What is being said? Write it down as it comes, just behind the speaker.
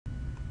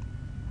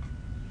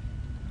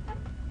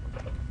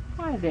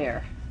Hi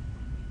there.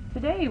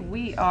 Today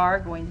we are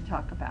going to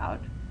talk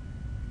about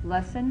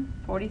Lesson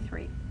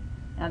 43.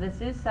 Now this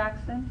is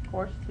Saxon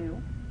Course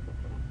 2.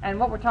 And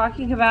what we're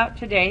talking about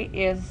today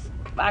is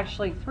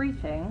actually three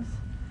things.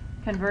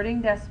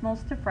 Converting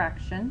decimals to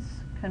fractions,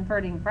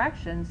 converting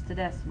fractions to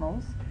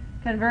decimals,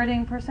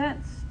 converting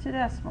percents to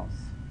decimals.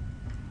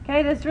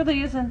 Okay, this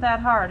really isn't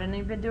that hard, and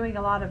you've been doing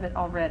a lot of it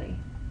already.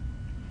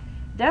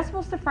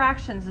 Decimals to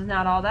fractions is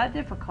not all that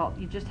difficult.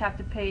 You just have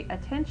to pay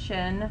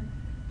attention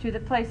to the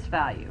place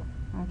value.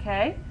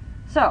 Okay,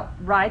 so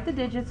write the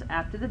digits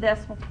after the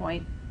decimal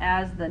point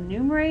as the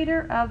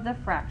numerator of the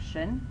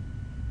fraction.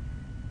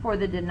 For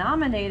the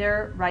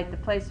denominator, write the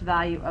place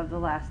value of the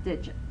last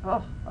digit.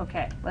 Oh,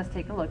 okay, let's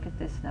take a look at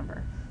this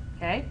number.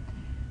 Okay,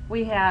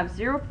 we have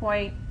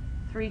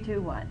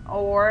 0.321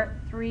 or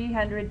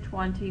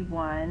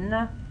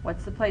 321.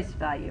 What's the place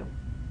value?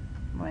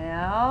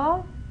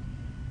 Well,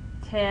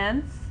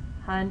 tenths,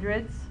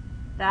 hundredths,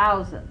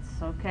 thousandths.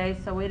 Okay,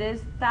 so it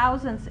is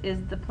thousandths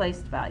is the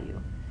placed value.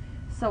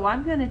 So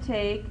I'm going to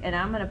take and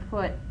I'm going to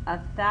put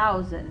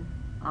 1,000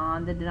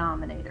 on the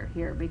denominator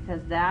here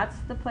because that's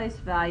the place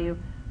value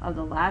of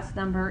the last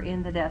number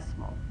in the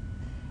decimal.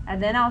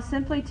 And then I'll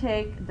simply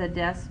take the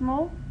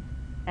decimal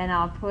and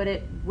I'll put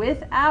it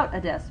without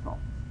a decimal.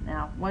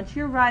 Now, once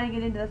you're writing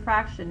it into the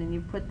fraction and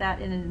you put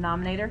that in a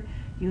denominator,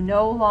 you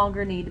no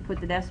longer need to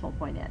put the decimal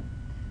point in.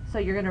 So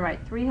you're going to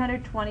write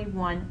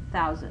 321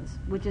 thousandths,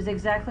 which is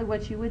exactly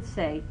what you would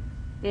say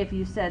if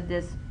you said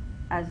this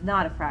as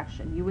not a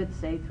fraction. You would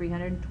say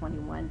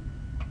 321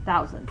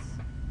 thousandths.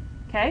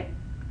 Okay?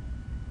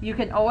 You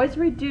can always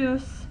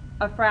reduce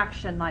a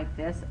fraction like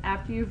this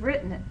after you've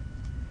written it.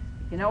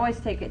 You can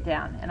always take it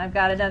down. And I've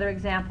got another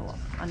example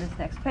on this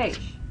next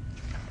page.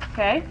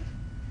 Okay?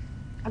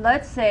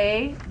 Let's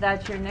say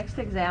that your next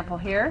example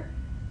here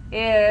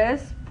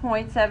is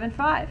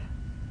 0.75.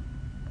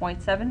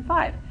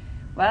 0.75.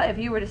 Well, if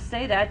you were to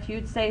say that,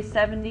 you'd say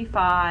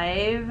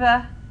 75,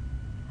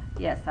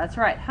 yes, that's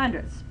right,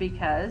 hundredths,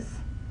 because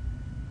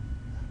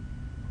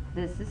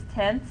this is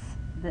tenths,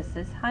 this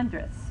is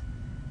hundredths.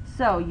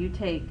 So you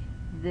take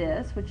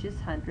this, which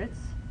is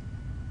hundredths,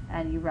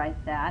 and you write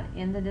that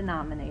in the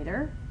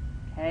denominator,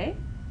 okay?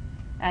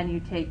 And you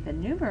take the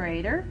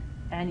numerator,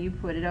 and you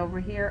put it over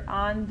here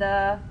on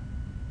the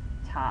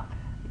top.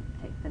 You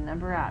take the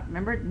number out.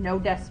 Remember, no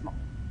decimal.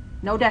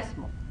 No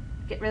decimal.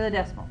 Get rid of the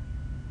decimal.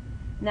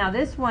 Now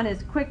this one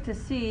is quick to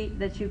see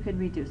that you can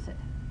reduce it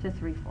to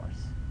 3/4.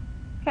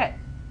 Okay.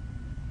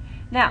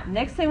 Now,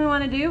 next thing we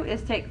want to do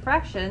is take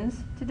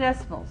fractions to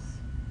decimals.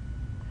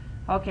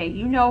 Okay,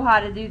 you know how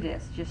to do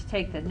this. Just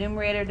take the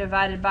numerator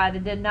divided by the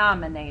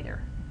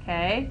denominator.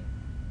 Okay?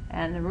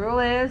 And the rule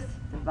is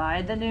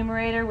divide the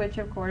numerator, which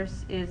of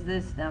course is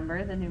this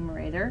number, the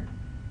numerator,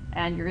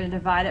 and you're going to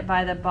divide it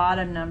by the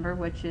bottom number,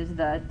 which is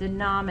the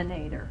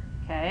denominator.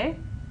 Okay?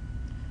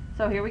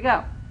 So here we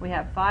go. We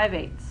have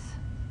 5/8.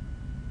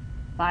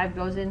 5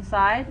 goes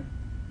inside,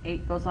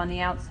 8 goes on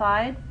the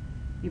outside.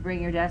 You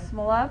bring your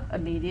decimal up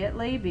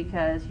immediately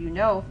because you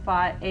know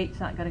 8's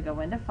not going to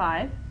go into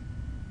 5.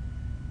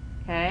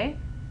 Okay?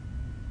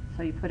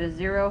 So you put a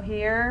 0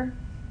 here,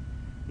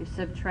 you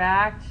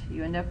subtract,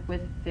 you end up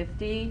with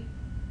 50.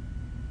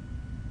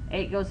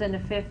 8 goes into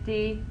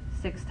 50,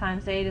 6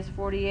 times 8 is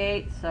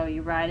 48, so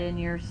you write in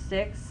your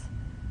 6,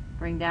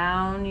 bring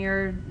down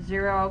your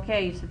 0,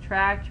 okay, you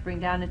subtract, you bring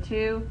down a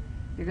 2.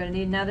 You're going to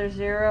need another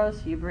 0,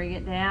 so you bring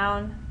it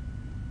down.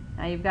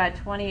 Now you've got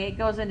 28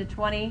 goes into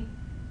 20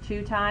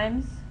 2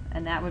 times,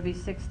 and that would be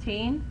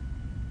 16.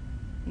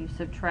 You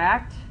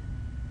subtract,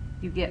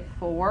 you get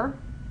 4,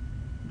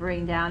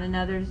 bring down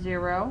another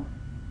 0.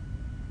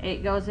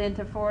 8 goes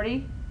into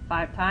 40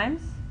 5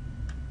 times.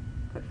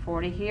 Put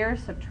 40 here,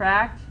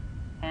 subtract,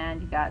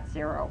 and you got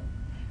 0.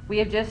 We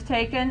have just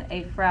taken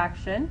a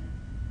fraction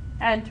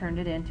and turned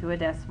it into a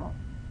decimal.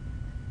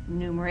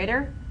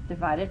 Numerator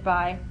divided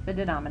by the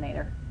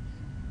denominator.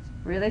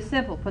 Really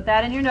simple. Put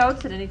that in your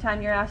notes, and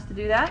anytime you're asked to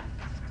do that,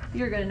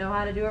 you're going to know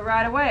how to do it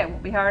right away. It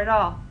won't be hard at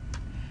all.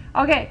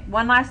 Okay,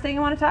 one last thing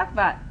I want to talk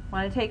about. I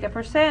want to take a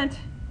percent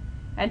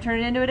and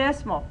turn it into a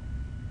decimal.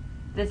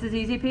 This is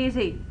easy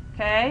peasy.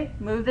 Okay?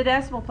 Move the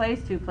decimal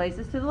place 2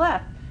 places to the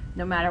left.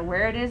 No matter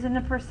where it is in the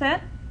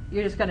percent,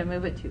 you're just going to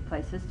move it 2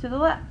 places to the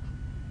left.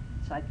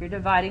 It's like you're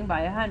dividing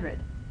by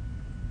 100.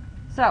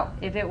 So,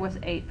 if it was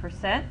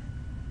 8%,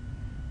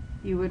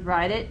 you would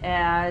write it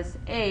as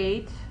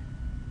 8,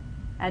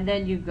 and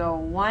then you go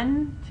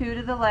 1, 2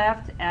 to the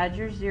left, add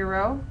your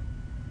 0,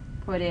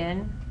 put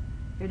in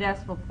your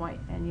decimal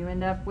point, and you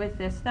end up with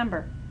this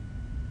number.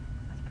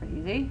 That's pretty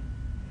easy.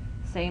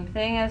 Same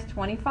thing as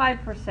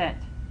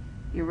 25%.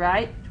 You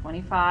write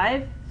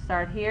 25,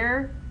 start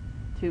here,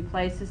 2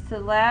 places to the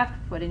left,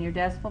 put in your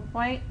decimal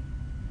point,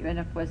 you end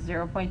up with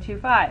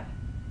 0.25.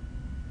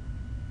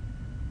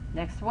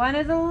 Next one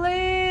is a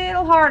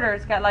little harder.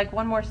 It's got like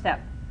one more step.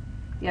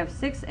 You have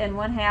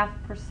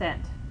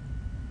 6.5%.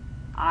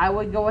 I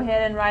would go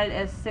ahead and write it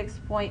as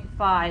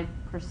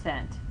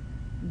 6.5%.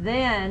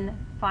 Then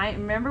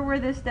remember where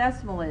this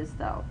decimal is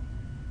though.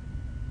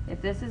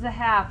 If this is a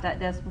half, that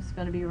decimal is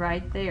going to be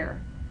right there.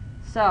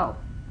 So,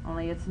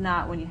 only it's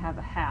not when you have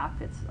a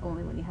half, it's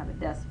only when you have a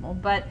decimal.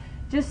 But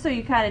just so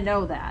you kind of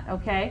know that,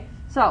 okay?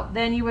 So,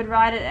 then you would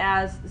write it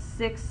as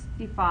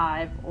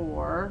 65,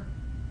 or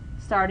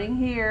starting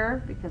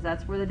here, because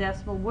that's where the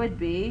decimal would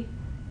be,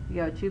 you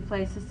go 2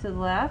 places to the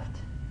left,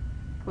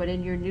 put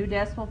in your new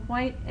decimal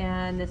point,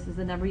 and this is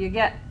the number you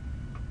get.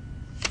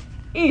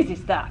 Easy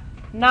stuff.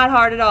 Not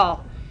hard at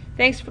all.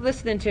 Thanks for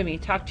listening to me.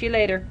 Talk to you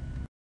later.